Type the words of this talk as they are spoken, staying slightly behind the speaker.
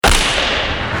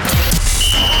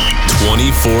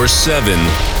24/7,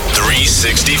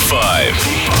 365.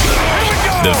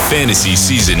 The fantasy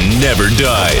season never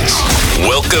dies.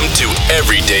 Welcome to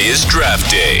Every Day is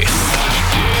Draft Day.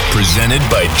 Presented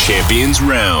by Champions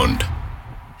Round.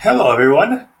 Hello,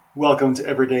 everyone. Welcome to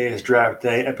Every Day is Draft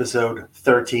Day, episode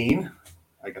 13.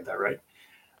 I got that right.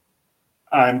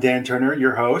 I'm Dan Turner,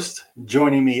 your host.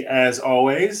 Joining me, as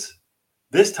always,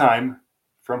 this time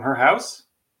from her house.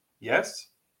 Yes?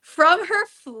 From her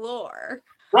floor.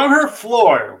 From her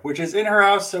floor, which is in her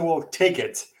house, so we'll take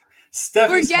it. Steph.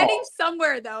 We're getting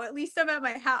somewhere, though. At least I'm at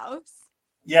my house.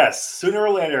 Yes, sooner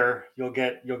or later you'll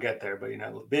get there, but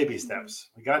baby steps.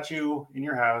 We got you in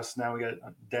your house. Now we got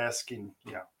a desk, and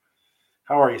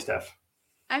how are you, Steph?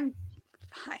 I'm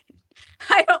fine.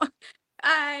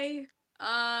 I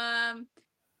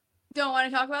don't want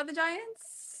to talk about the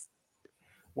Giants.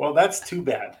 Well, that's too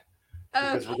bad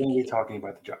because Okay. we're going to be talking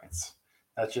about the Giants.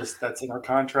 That's in our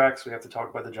contracts. We have to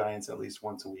talk about the Giants at least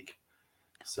once a week.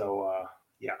 So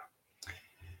yeah.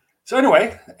 So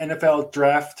anyway, NFL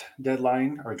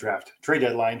trade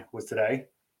deadline was today,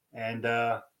 and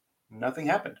nothing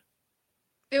happened.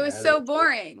 It was so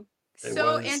boring.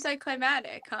 So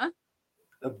anticlimactic, huh?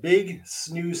 A big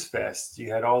snooze fest.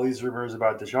 You had all these rumors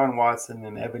about Deshaun Watson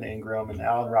and Evan Ingram and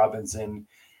Allen Robinson,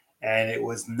 and it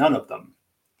was none of them.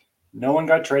 No one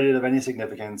got traded of any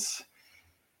significance.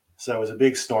 So it was a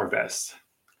big snore fest.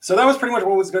 So that was pretty much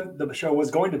what the show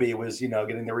was going to be, was,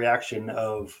 getting the reaction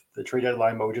of the trade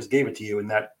deadline, but we just gave it to you, and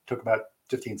that took about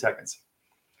 15 seconds.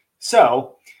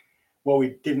 So what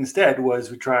we did instead was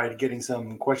we tried getting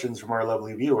some questions from our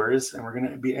lovely viewers, and we're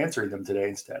going to be answering them today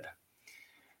instead.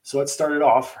 So let's start it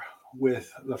off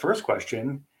with the first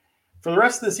question. For the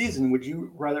rest of the season, would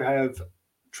you rather have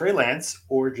Trey Lance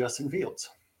or Justin Fields?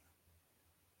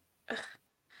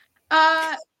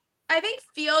 I think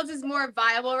Fields is more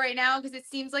viable right now because it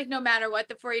seems like no matter what,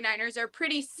 the 49ers are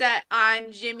pretty set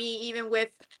on Jimmy, even with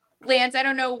Lance. I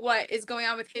don't know what is going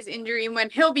on with his injury and when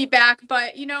he'll be back,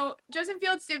 but, Justin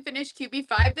Fields did finish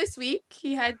QB5 this week.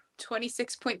 He had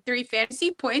 26.3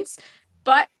 fantasy points,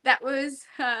 but that was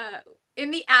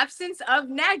in the absence of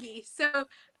Nagy. So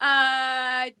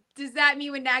does that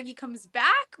mean when Nagy comes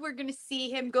back, we're going to see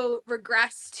him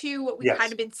regress to what we've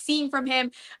kind of been seeing from him,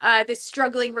 this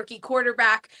struggling rookie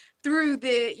quarterback through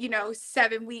the,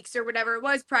 7 weeks or whatever it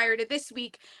was prior to this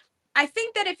week? I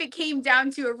think that if it came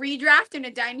down to a redraft and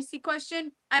a dynasty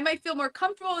question, I might feel more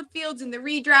comfortable with Fields in the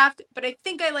redraft, but I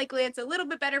think I like Lance a little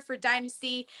bit better for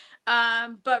dynasty.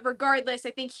 But regardless, I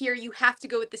think here you have to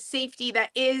go with the safety that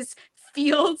is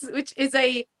Fields, which is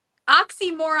a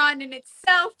oxymoron in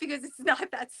itself because it's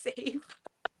not that safe.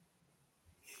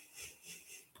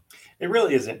 It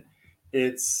really isn't.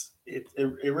 It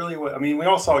really was. I mean, we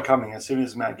all saw it coming as soon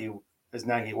as Nagy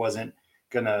wasn't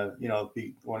gonna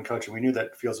be one coach, and we knew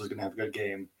that Fields was gonna have a good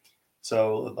game.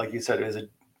 So like you said, is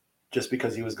it just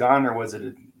because he was gone, or was it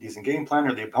a decent game plan,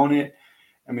 or the opponent?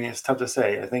 I mean, it's tough to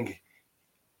say. I think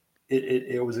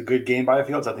it was a good game by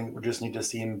Fields. I think we just need to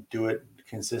see him do it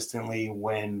consistently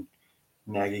when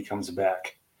Nagy comes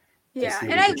back. Yeah,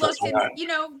 and I looked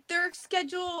and their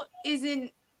schedule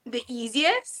isn't the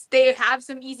easiest. They have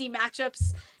some easy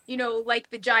matchups, like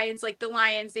the Giants, like the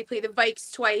Lions. They play the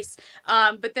Vikes twice,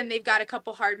 but then they've got a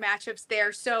couple hard matchups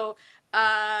there. So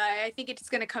I think it's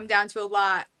going to come down to a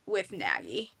lot with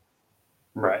Nagy.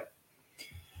 Right.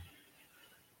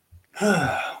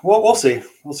 Well, we'll see.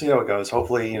 We'll see how it goes.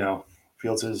 Hopefully,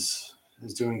 Fields is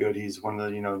doing good. He's one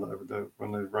of the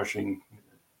one of the rushing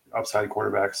upside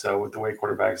quarterbacks. So with the way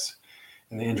quarterbacks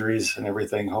and the injuries and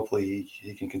everything, hopefully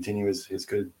he can continue his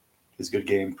good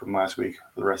game from last week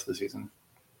for the rest of the season.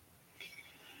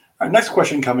 All right, next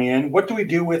question coming in. What do we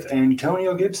do with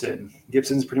Antonio Gibson?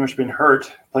 Gibson's pretty much been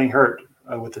playing hurt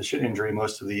with a shin injury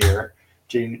most of the year.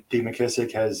 D.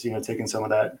 McKissick has taken some of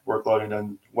that workload and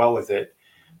done well with it.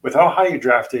 With how high you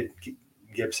drafted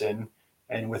Gibson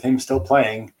and with him still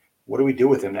playing, what do we do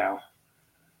with him now?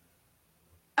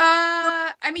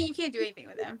 I mean, you can't do anything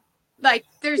with him. Like,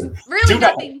 there's really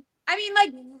nothing. I mean,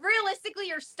 like, realistically,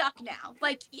 you're stuck now.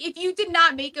 Like, if you did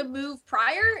not make a move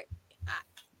prior,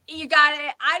 you got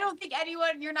it. I don't think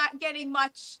you're not getting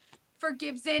much for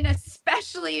Gibson,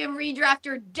 especially in redraft.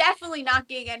 You're definitely not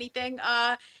getting anything.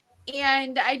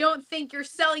 And I don't think you're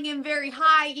selling him very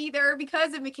high either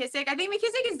because of McKissick. I think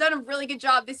McKissick has done a really good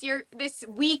job this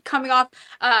week, coming off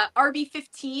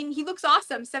RB15. He looks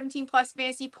awesome, 17 plus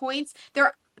fantasy points.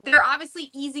 they're obviously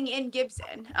easing in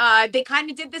Gibson. They kind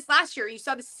of did this last year. You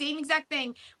saw the same exact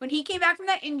thing. When he came back from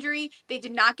that injury, they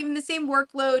did not give him the same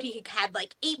workload. He had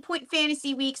like 8-point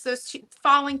fantasy weeks those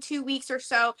following 2 weeks or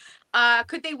so.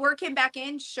 Could they work him back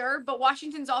in? Sure. But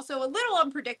Washington's also a little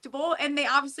unpredictable, and they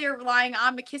obviously are relying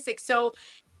on McKissick. So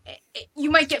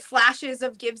you might get flashes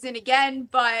of Gibson again,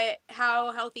 but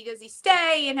how healthy does he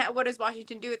stay, and what does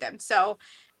Washington do with him? So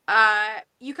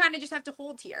you kind of just have to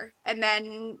hold here, and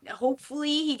then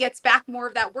hopefully he gets back more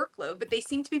of that workload. But they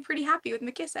seem to be pretty happy with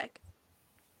McKissick.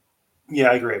 Yeah,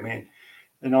 I agree. I mean,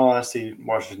 in all honesty,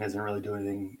 Washington isn't really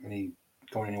doing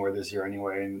going anywhere this year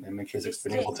anyway, and McKissick's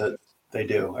been able to. They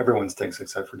do. Everyone stinks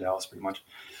except for Dallas, pretty much.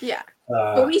 Yeah,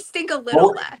 but we stink a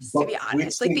little less, to be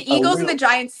honest. Like the Eagles and the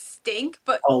Giants stink,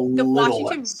 but the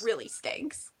Washington really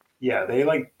stinks. Yeah, they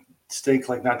like stink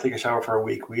like not take a shower for a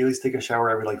week. We at least take a shower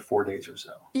every like 4 days or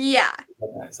so. Yeah.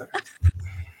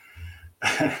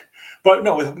 But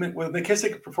no, with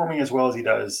McKissick performing as well as he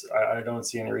does, I don't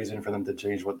see any reason for them to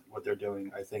change what they're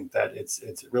doing. I think that it's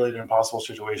really an impossible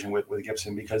situation with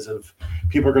Gibson because of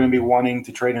people are going to be wanting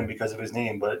to trade him because of his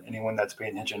name. But anyone that's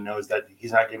paying attention knows that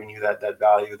he's not giving you that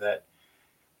value that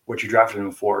what you drafted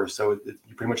him for. So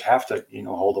you pretty much have to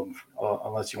hold him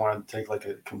unless you want to take like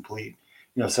a complete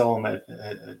sell him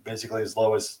at basically as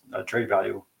low as trade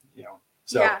value.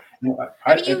 So, yeah.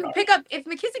 I mean, you pick up if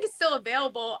McKissick is still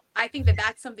available. I think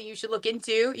that's something you should look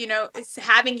into. Is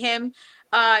having him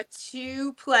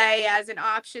to play as an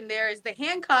option there is the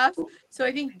handcuff. So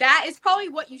I think that is probably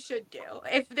what you should do.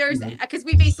 If there's because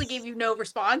we basically gave you no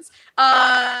response.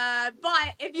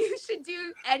 But if you should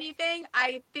do anything,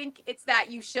 I think it's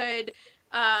that you should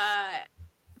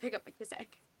pick up McKissick,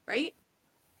 right?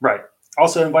 Right.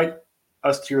 Also invite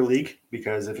us to your league,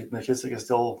 because if McKissick is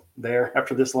still there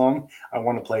after this long, I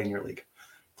want to play in your league,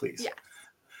 please. Yeah,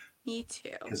 me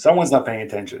too. Because someone's not paying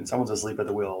attention. Someone's asleep at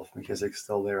the wheel if McKissick's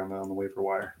still there on the waiver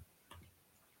wire.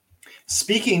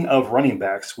 Speaking of running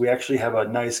backs, we actually have a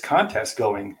nice contest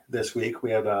going this week.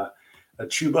 We have a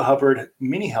Chuba Hubbard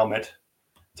mini helmet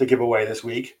to give away this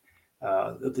week.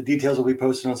 The details will be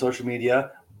posted on social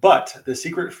media, but the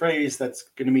secret phrase that's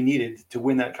going to be needed to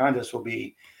win that contest will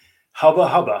be Hubba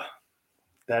Hubba.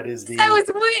 That is the. I was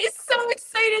so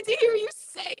excited to hear you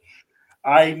say.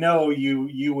 I know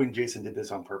you and Jason did this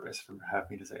on purpose for having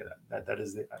me to say that. That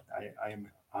is I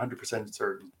am 100%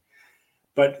 certain.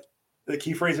 But the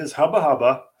key phrase is Hubba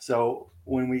Hubba. So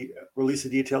when we release the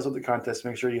details of the contest,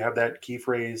 make sure you have that key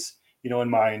phrase in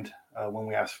mind when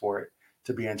we ask for it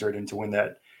to be entered and to win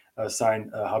that signed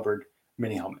Hubbard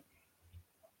mini helmet.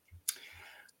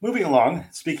 Moving along,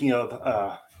 speaking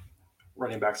of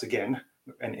running backs again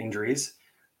and injuries.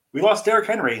 We lost Derrick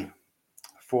Henry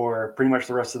for pretty much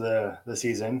the rest of the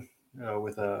season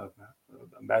with a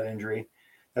bad injury.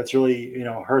 That's really,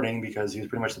 hurting because he was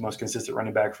pretty much the most consistent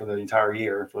running back for the entire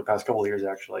year, for the past couple of years,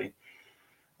 actually.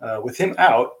 With him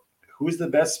out, who's the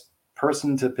best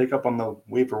person to pick up on the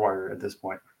waiver wire at this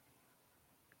point?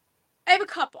 I have a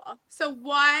couple. So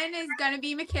one is going to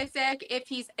be McKissick. If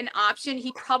he's an option,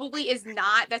 he probably is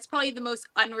not. That's probably the most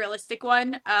unrealistic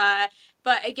one.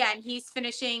 But again, he's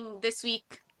finishing this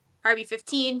week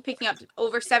RB15, picking up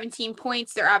over 17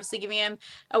 points. They're obviously giving him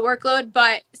a workload,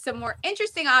 but some more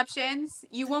interesting options.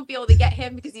 You won't be able to get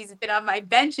him because he's been on my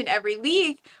bench in every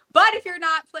league. But if you're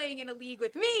not playing in a league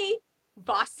with me,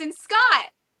 Boston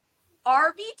Scott,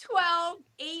 RB12,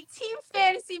 18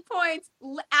 fantasy points,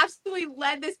 absolutely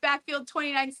led this backfield,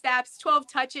 29 snaps, 12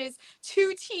 touches,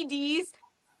 2 TDs.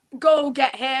 Go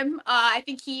get him. I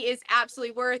think he is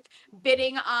absolutely worth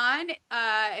bidding on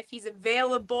if he's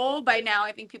available by now.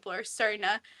 I think people are starting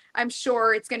to, I'm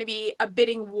sure it's going to be a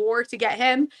bidding war to get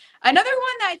him. Another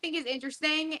one that I think is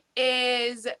interesting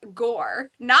is Gore,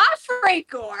 not Frank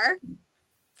Gore.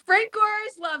 Frank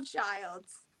Gore's love child.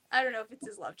 I don't know if it's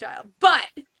his love child, but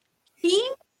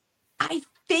I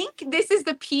think this is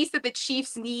the piece that the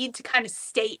Chiefs need to kind of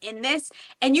stay in this.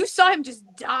 And you saw him just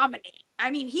dominate. I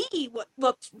mean, he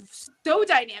looked so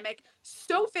dynamic,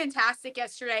 so fantastic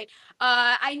yesterday.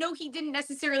 I know he didn't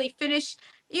necessarily finish,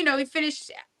 he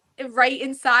finished right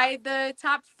inside the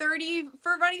top 30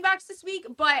 for running backs this week,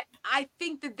 but I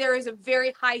think that there is a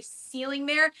very high ceiling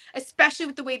there, especially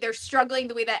with the way they're struggling,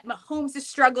 the way that Mahomes is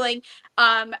struggling.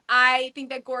 I think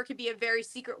that Gore could be a very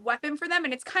secret weapon for them,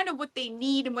 and it's kind of what they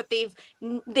need and what they've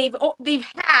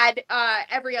had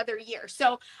every other year.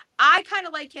 So I kind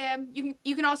of like him.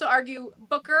 You can also argue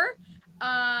Booker.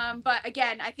 But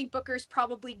again, I think Booker's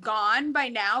probably gone by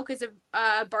now because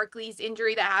of Barkley's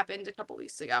injury that happened a couple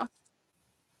weeks ago.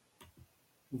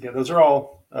 Yeah, those are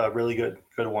all really good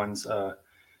ones. I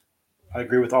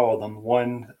agree with all of them.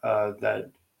 One that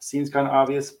seems kind of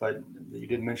obvious, but you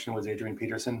didn't mention was Adrian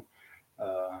Peterson.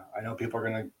 I know people are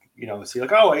going to, see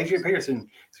like, oh, Adrian Peterson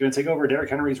is going to take over Derrick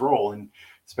Henry's role and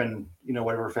spend,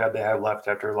 whatever fab they have left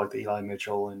after like the Eli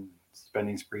Mitchell and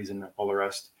spending sprees and all the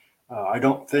rest. I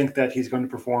don't think that he's going to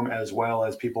perform as well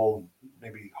as people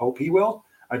maybe hope he will.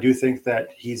 I do think that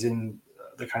he's in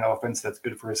the kind of offense that's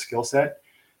good for his skill set.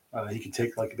 He can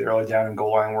take like the early down and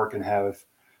goal line work and have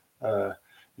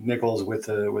nickels with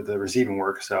the receiving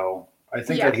work. So I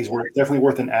think that he's definitely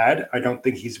worth an ad. I don't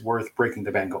think he's worth breaking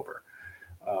the bank over.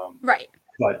 Right.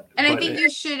 But I think you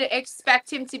should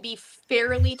expect him to be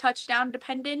fairly touchdown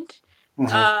dependent.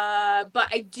 Mm-hmm. But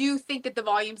I do think that the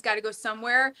volume's got to go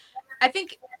somewhere. I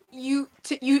think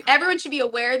everyone should be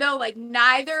aware though, like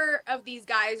neither of these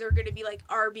guys are going to be like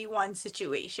RB1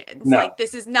 situations. No. Like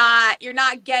this is you're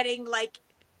not getting like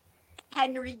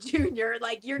Henry Jr.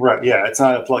 Like you're right. Yeah. It's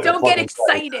not a plug. Don't get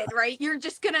excited, right? You're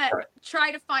just going to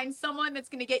try to find someone that's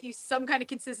going to get you some kind of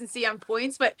consistency on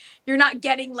points, but you're not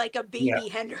getting like a baby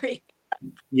Henry.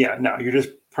 Yeah, no, you're just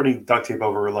putting duct tape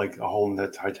over like a hole in the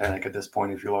Titanic at this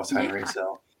point if you lost Henry.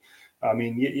 So, I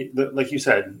mean, like you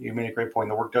said, you made a great point.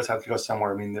 The work does have to go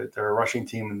somewhere. I mean, they're a rushing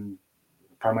team, and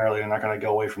primarily they're not going to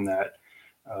go away from that.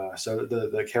 So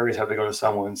the carries have to go to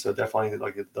someone. So definitely,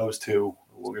 like those two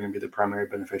are going to be the primary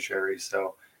beneficiaries.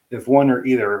 So if one or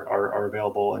either are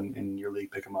available in your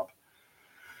league, pick them up.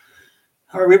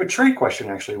 All right, we have a trade question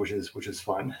actually, which is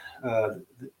fun.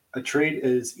 A trade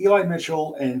is Eli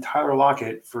Mitchell and Tyler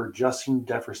Lockett for Justin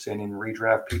Jefferson in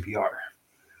redraft PPR.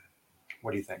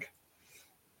 What do you think?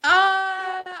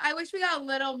 I wish we got a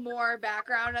little more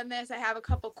background on this. I have a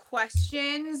couple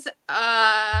questions.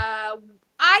 I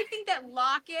think that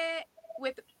Lockett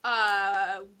with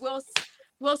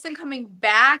Wilson coming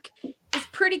back is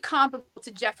pretty comparable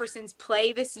to Jefferson's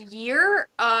play this year.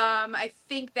 I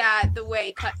think that the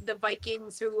way the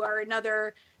Vikings, who are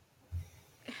another,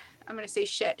 I'm going to say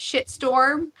shit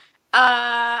storm.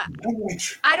 I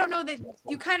don't know that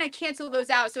you kind of cancel those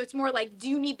out. So it's more like, do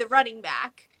you need the running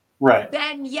back? Right.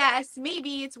 Then yes,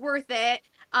 maybe it's worth it.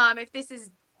 If this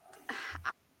is,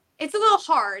 it's a little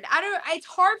hard. It's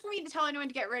hard for me to tell anyone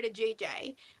to get rid of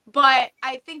JJ, but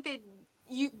I think that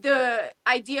the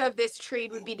idea of this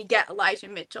trade would be to get Elijah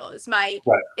Mitchell that's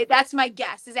my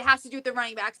guess, is it has to do with the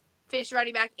running backs. Finished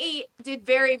running back 8, did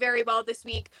very, very well this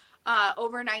week.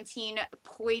 Over 19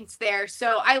 points there.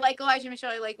 So I like Elijah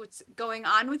Mitchell. I like what's going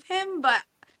on with him, but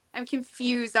I'm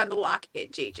confused on the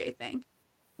Lockett JJ thing.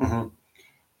 Mm-hmm.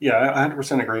 Yeah, I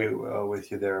 100% agree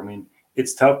with you there. I mean,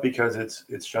 it's tough because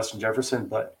it's Justin Jefferson,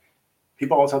 but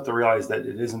people also have to realize that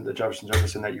it isn't the Justin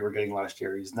Jefferson that you were getting last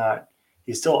year. He's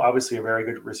still obviously a very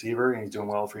good receiver and he's doing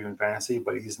well for you in fantasy,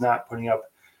 but he's not putting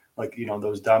up like,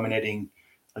 those dominating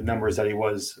numbers that he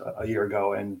was a year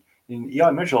ago. And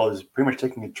Eli Mitchell is pretty much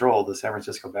taking control of the San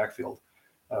Francisco backfield.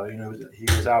 He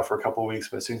was out for a couple of weeks,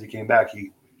 but as soon as he came back,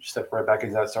 he stepped right back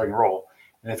into that starting role.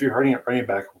 And if you're hurting at running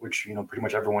back, which pretty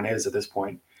much everyone is at this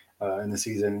point in the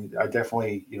season, I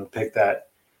definitely pick that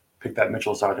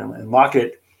Mitchell side. And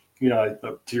Lockett,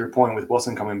 to your point with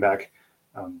Wilson coming back,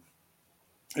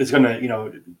 is going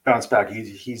to bounce back.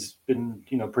 He's been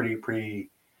pretty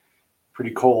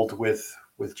cold with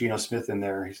Geno Smith in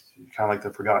there. He's kind of like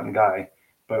the forgotten guy.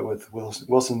 But with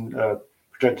Wilson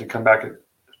projected to come back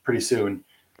pretty soon,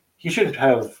 he should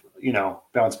have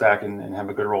bounce back and have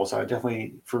a good role. So I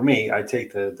definitely, for me, I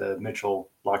take the Mitchell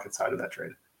Lockett side of that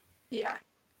trade. Yeah,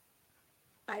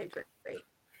 I agree.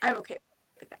 I'm okay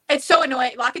with that. It's so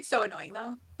annoying. Lockett's so annoying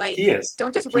though. Like he is.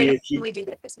 Don't just randomly do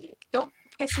that this week. Don't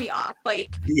piss me off.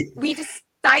 Like we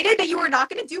decided that you were not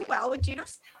going to do well with Geno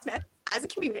Smith as a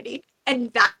community,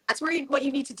 and that's what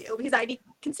you need to do, because I need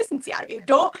consistency out of you.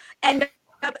 Don't end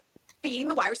up being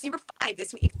the wide receiver 5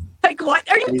 this week. Like, what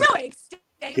are you doing?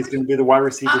 He's going to be the wide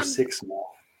receiver 6 now.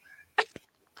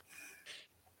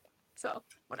 So,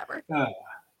 whatever. All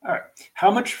right. How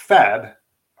much fab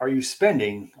are you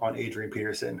spending on Adrian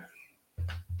Peterson?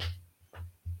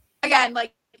 Again,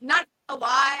 like, not a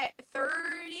lot.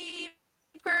 30%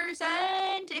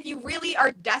 if you really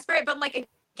are desperate. But, like,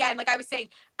 again, like I was saying,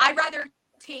 I'd rather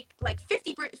take, like,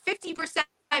 50%,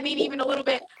 maybe even a little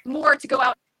bit more to go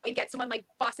out and get someone like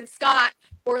Boston Scott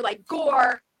or, like,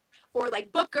 Gore or,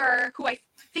 like, Booker, who I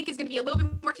think is going to be a little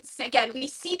bit more consistent. Again, we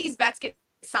see these bets get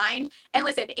signed. And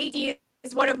listen, AD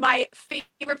is one of my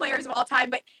favorite players of all time,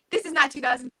 but this is not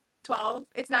 2012.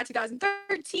 It's not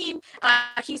 2013.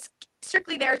 He's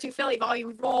strictly there to fill a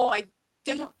volume role. I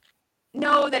don't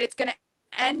know that it's going to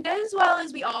end as well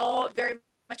as we all very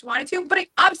much wanted to, but it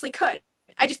obviously could.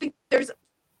 I just think there's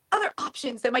other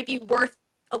options that might be worth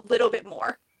a little bit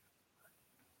more.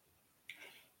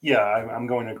 Yeah, I'm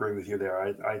going to agree with you there.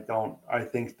 I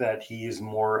think that he is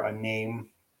more a name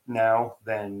now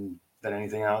than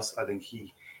anything else. I think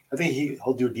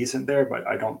he'll do decent there, but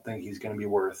I don't think he's going to be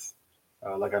worth,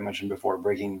 like I mentioned before,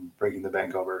 breaking the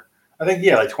bank over. I think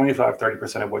yeah, like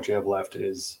 25-30% of what you have left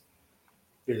is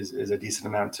a decent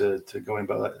amount to go in.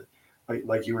 But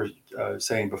like you were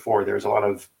saying before, there's a lot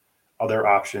of other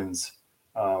options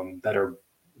that are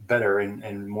better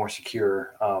and more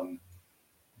secure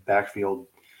backfield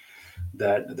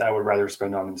that I would rather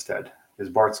spend on instead.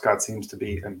 Because Boston Scott seems to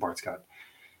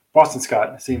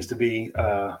be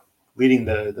leading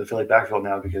the Philly backfield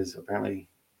now because apparently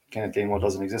Kenneth Gainwell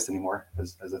doesn't exist anymore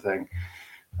as a thing.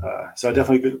 So I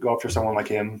definitely could go after someone like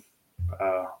him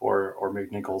or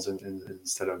McNichols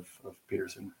instead of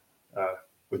Peterson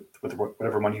with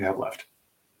whatever money you have left.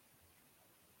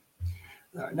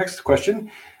 Next question: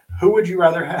 who would you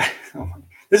rather have?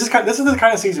 This is the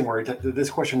kind of season where this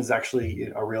question is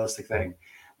actually a realistic thing.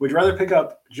 Would you rather pick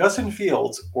up Justin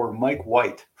Fields or Mike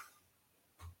White?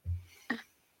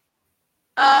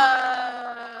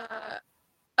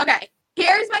 Okay.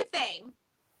 Here's my thing.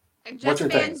 And What's Jets your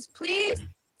thing? fans, please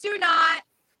do not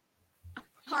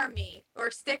harm me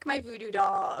or stick my voodoo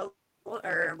doll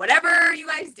or whatever you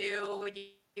guys do when you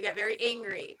get very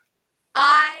angry.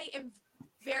 I am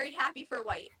very happy for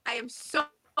White. I am so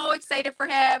excited for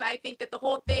him. I think that the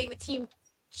whole thing, the team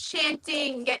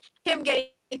chanting, him getting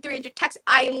 300 texts,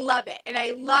 I love it. And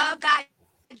I love that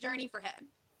journey for him.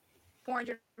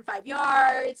 405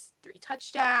 yards, 3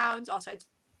 touchdowns, also had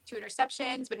 2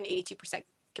 interceptions, but an 82%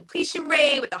 completion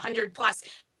rate with 100 plus.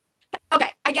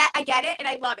 Okay, I get it, and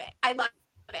I love it. I love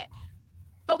it.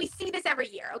 But we see this every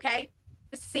year, okay?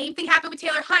 The same thing happened with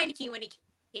Taylor Heineke when he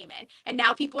came in, and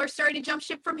now people are starting to jump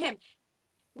ship from him.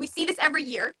 We see this every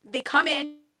year. They come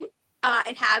in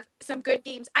and have some good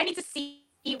games. I need to see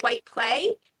White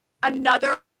play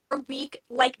another week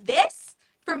like this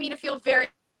for me to feel very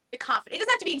confident. It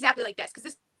doesn't have to be exactly like this because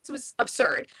this was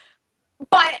absurd.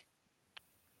 But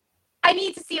I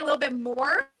need to see a little bit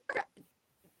more.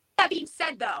 That being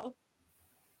said, though,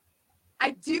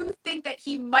 I do think that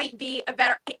he might be a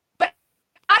better. But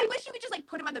I wish you would just like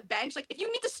put him on the bench. Like if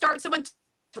you need to start someone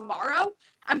tomorrow,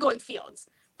 I'm going Fields.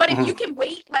 But if you can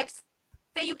wait, like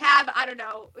say you have, I don't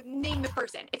know, name the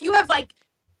person. If you have like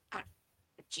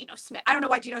Geno Smith, I don't know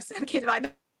why Geno Smith came to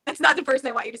mind. That's not the person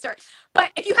I want you to start.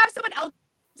 But if you have someone else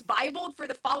Bible for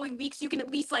the following weeks, you can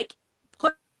at least like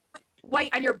put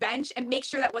White on your bench and make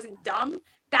sure that wasn't dumb.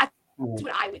 That's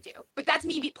what I would do. But that's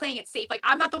me playing it safe. Like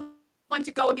I'm not the one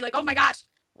to go and be like, oh my gosh,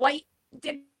 White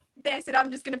did this and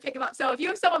I'm just going to pick him up. So if you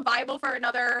have someone viable for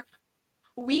another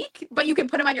week, but you can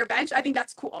put him on your bench, I think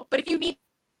that's cool. But if you need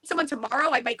someone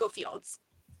tomorrow, I might go Fields.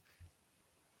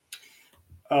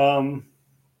 I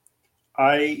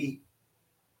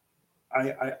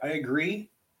agree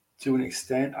to an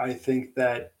extent. I think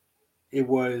that it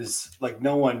was like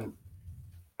no one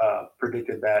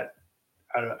predicted that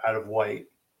out of White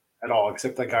at all,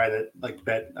 except the guy that like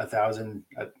bet 1,000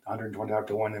 at 125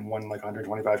 to 1 and won like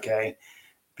 125K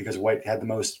because White had the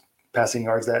most passing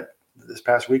yards this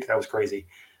past week. That was crazy.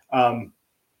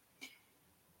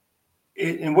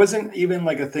 It wasn't even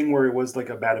like a thing where it was like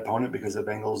a bad opponent because the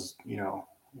Bengals,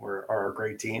 are a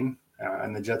great team,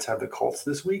 and the Jets have the Colts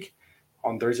this week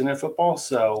on Thursday Night Football.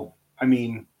 So I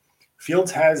mean,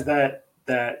 Fields has that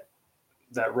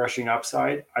rushing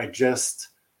upside. I just,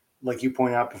 like you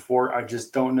pointed out before, I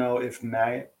just don't know if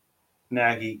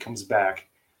Nagy comes back,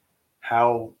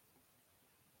 how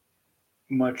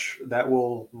much that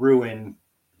will ruin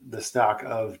the stock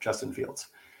of Justin Fields.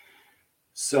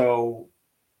 So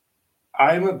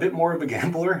I'm a bit more of a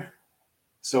gambler.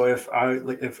 So if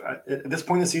at this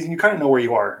point in the season, you kind of know where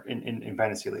you are in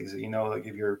fantasy leagues. You know, like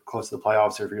if you're close to the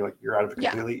playoffs or if you're out of it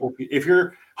completely. Yeah. If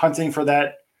you're hunting for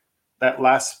that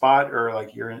last spot or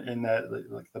like you're in that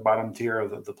like the bottom tier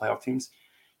of the playoff teams,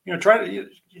 try to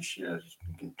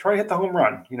hit the home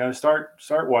run.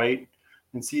 Start White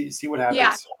and see what happens.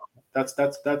 Yeah. That's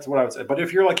what I would say. But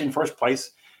if you're like in first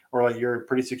place or like you're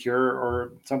pretty secure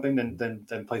or something,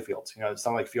 then play Fields. It's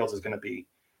not like Fields is going to be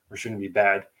or shouldn't be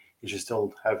bad. You should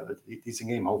still have a decent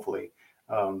game, hopefully.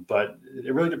 But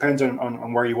it really depends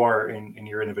on where you are in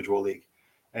your individual league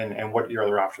and what your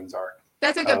other options are.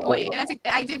 That's a good point. And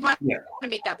I did want to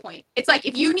make that point. It's like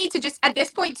if you need to just at this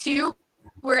point too,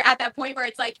 we're at that point where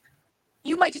it's like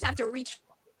you might just have to reach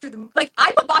through the like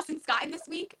I put Boston Scott in this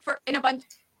week in a bunch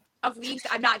of leagues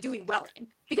I'm not doing well in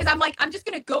because I'm like I'm just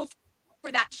gonna go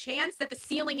for that chance that the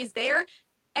ceiling is there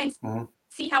and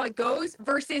see how it goes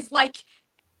versus like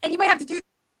and you might have to do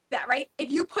that, right? If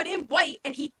you put in White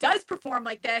and he does perform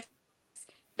like this,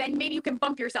 then maybe you can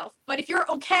bump yourself. But if you're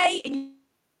okay and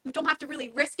you don't have to really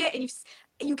risk it, and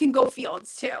you can go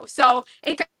Fields too. So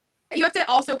you have to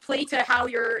also play to how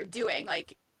you're doing.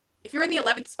 Like if you're in the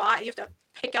 11th spot, you have to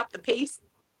pick up the pace.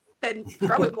 Then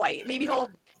throw it White. Maybe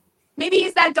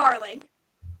he's that darling.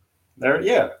 There,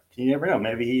 yeah, you never know.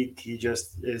 Maybe he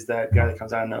just is that guy that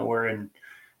comes out of nowhere and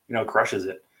crushes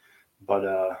it. But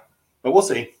we'll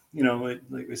see.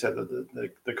 Like we said,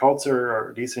 the Colts are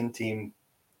a decent team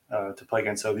to play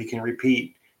against. So if he can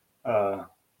repeat the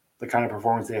kind of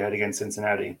performance they had against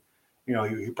Cincinnati,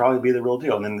 he'd probably be the real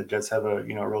deal. And then the Jets have a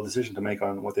real decision to make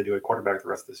on what they do at quarterback the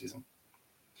rest of the season.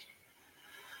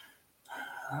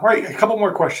 All right, a couple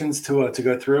more questions to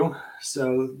go through.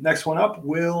 So next one up,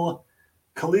 will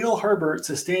Khalil Herbert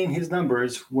sustain his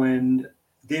numbers when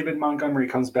David Montgomery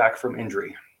comes back from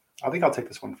injury? I think I'll take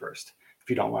this one first, if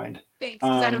you don't mind. Thanks,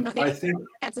 because I don't know the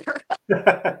answer.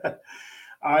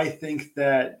 I think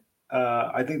that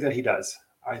he does.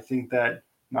 I think that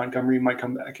Montgomery might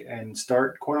come back and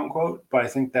start, quote unquote, but I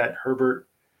think that Herbert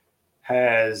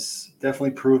has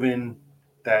definitely proven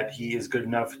that he is good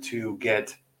enough to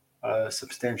get a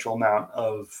substantial amount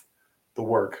of the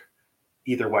work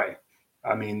either way.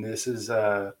 I mean, this is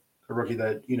a rookie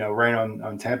that ran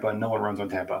on Tampa, and no one runs on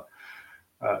Tampa.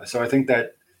 So I think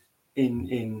that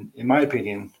in my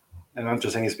opinion, and I'm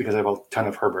just saying this because I have a ton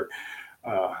of Herbert.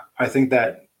 I think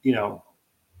that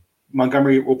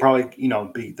Montgomery will probably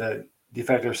be the de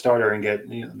facto starter and get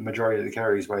the majority of the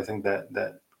carries, but I think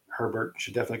that Herbert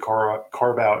should definitely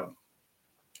carve out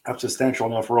a substantial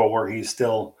enough role where he's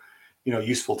still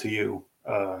useful to you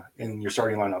in your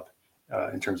starting lineup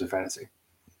in terms of fantasy.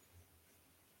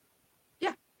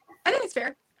 Yeah, I think it's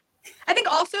fair. I think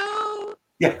also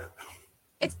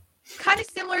it's kind of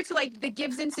similar to like the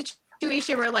Gibson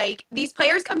situation where like these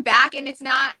players come back and it's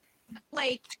not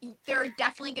like they're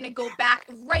definitely going to go back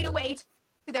right away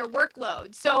to their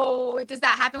workload. So does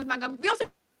that happen with Montgomery? We also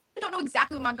don't know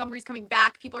exactly when Montgomery's coming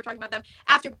back. People are talking about them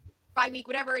after bye week,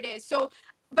 whatever it is. So,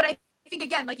 but I think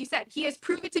again, like you said, he has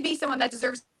proven to be someone that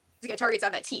deserves to get targets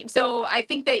on that team. So I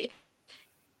think that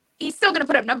he's still going to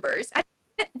put up numbers.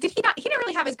 He didn't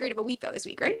really have as great of a week though this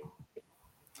week, right?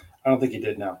 I don't think he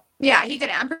did. No. Yeah, he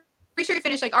didn't. I'm pretty sure he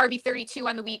finished like RB 32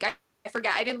 on the week. I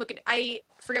forget. I didn't look at. I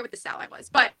forget what the stat line was,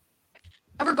 but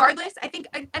regardless, I think,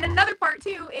 and another part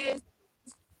too is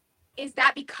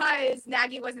that because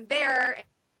Nagy wasn't there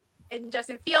and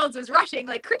Justin Fields was rushing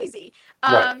like crazy.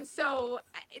 Right. So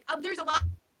there's a lot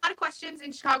of questions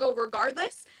in Chicago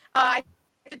regardless. I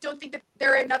don't think that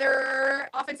there are another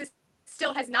offense that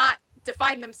still has not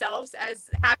defined themselves as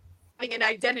having an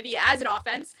identity as an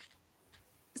offense.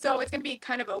 So it's going to be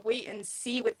kind of a wait and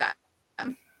see with that.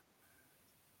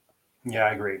 Yeah,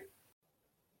 I agree.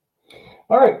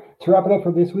 All right, to wrap it up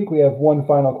for this week, we have one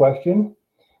final question.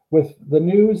 With the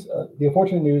news, the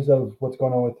unfortunate news of what's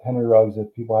going on with Henry Ruggs,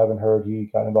 if people haven't heard, he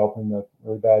got involved in a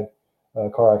really bad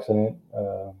car accident.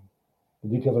 The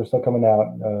details are still coming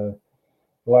out. The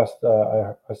last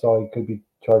I saw, he could be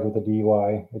charged with a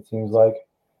DUI. It seems like,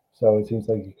 so it seems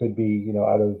like he could be,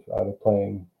 out of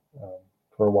playing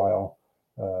for a while.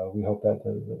 We hope that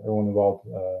everyone involved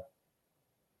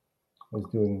is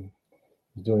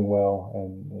doing well,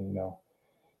 and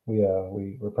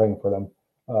we're praying for them.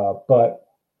 But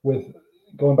with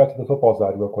going back to the football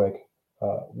side real quick,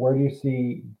 where do you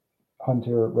see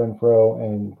Hunter Renfrow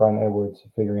and Brian Edwards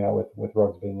figuring out with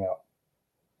Ruggs being out?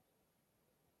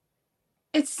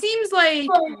 It seems like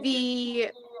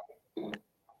the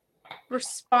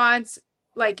response,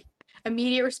 like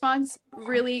immediate response,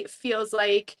 really feels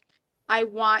like I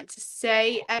want to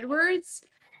say Edwards,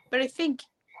 but I think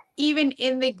even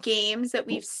in the games that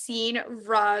we've seen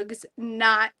Ruggs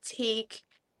not take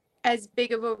as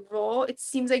big of a role, it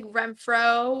seems like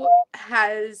Renfrow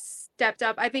has stepped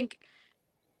up. I think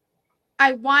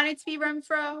I want it to be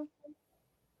Renfrow,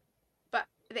 but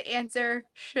the answer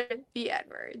should be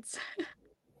Edwards.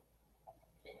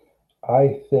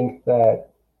 I think that,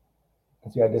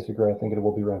 I disagree. I think it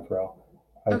will be Renfrow.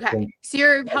 Okay, so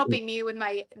you're helping me with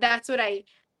that's what I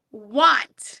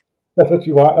want. That's what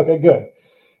you want? Okay, good.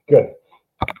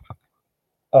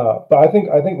 But I think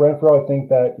Renfrow. I think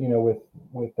that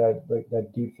with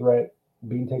that deep threat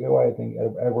being taken away, I think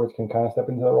Edwards can kind of step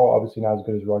into that role. Obviously not as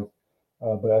good as Ruggs,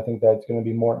 but I think that's going to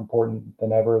be more important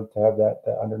than ever to have that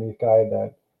underneath guy,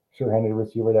 that sure-handed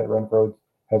receiver that Renfrow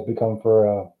has become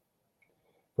for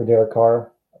Derek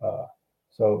Carr.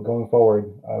 So going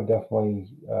forward, I would definitely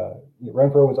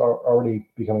Renfrow was already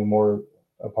becoming more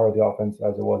a part of the offense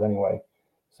as it was anyway.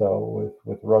 So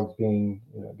with Ruggs being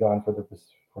gone for the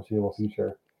foreseeable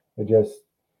future, it just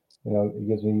it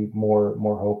gives me more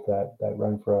hope that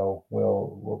Renfrow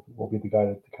will be the guy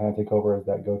to kind of take over as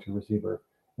that go-to receiver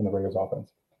in the Raiders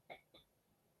offense.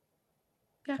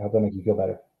 I hope that makes you feel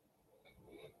better.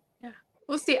 Yeah,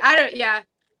 we'll see.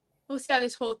 We'll see how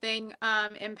this whole thing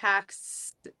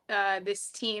impacts this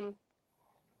team.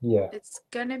 Yeah, it's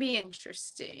gonna be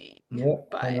interesting. Yeah,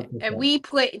 but 100%.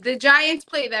 and the Giants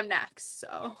play them next,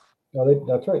 so. Oh,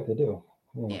 that's right, they do.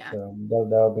 Yeah. So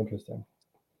that'll be interesting.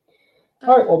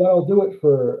 All right, well, that'll do it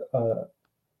for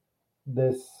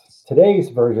today's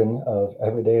version of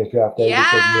Every Day is Draft Day. Yeah.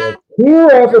 Because we have 2 We're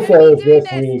gonna episodes be doing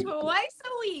this week. twice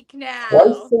a week now.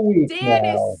 Twice a week Dan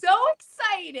now. is so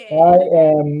excited. I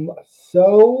am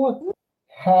so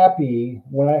happy.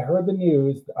 When I heard the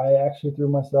news, I actually threw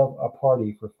myself a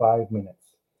party for 5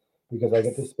 minutes because I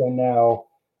get to spend now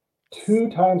 2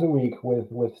 times a week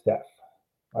with Steph.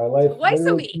 My life Twice a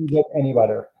literally week. can't get any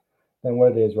better than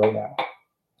what it is right now.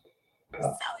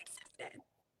 So excited.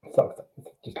 So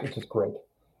it's just great.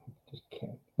 Just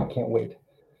can't wait to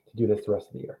do this the rest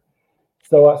of the year.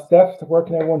 So Steph, where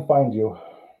can everyone find you?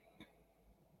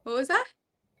 What was that?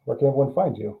 Where can everyone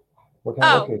find you? Where can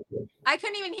I locate you? I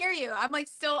couldn't even hear you. I'm like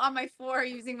still on my floor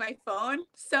using my phone.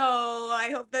 So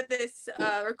I hope that this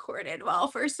recorded well,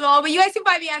 first of all. But you guys can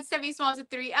find me at Stephanie Smalls with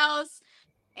 3 L's.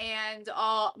 And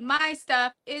all my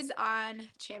stuff is on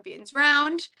Champions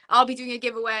Round. I'll be doing a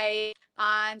giveaway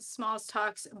on Smalls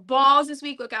Talks Balls this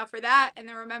week. Look out for that. And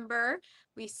then remember,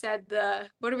 we said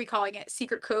what are we calling it?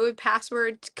 Secret code,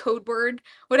 password, code word,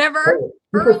 whatever.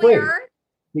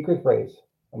 Secret phrase.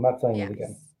 I'm not saying it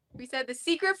again. We said the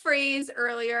secret phrase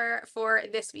earlier for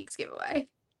this week's giveaway.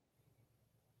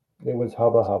 It was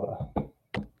hubba hubba.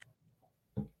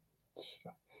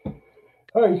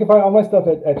 All right, you can find all my stuff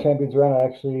at Champions Round. I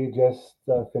actually just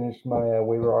finished my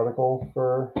waiver article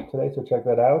for today, so check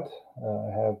that out.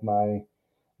 I have my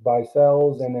buy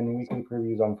sells and then weekly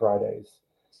previews on Fridays.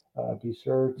 Be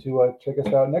sure to check us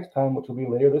out next time, which will be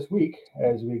later this week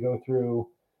as we go through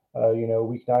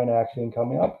week 9 action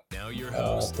coming up. Now your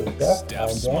host, for Steph,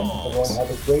 I'm Dan. Everyone have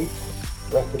a great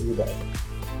rest of your day.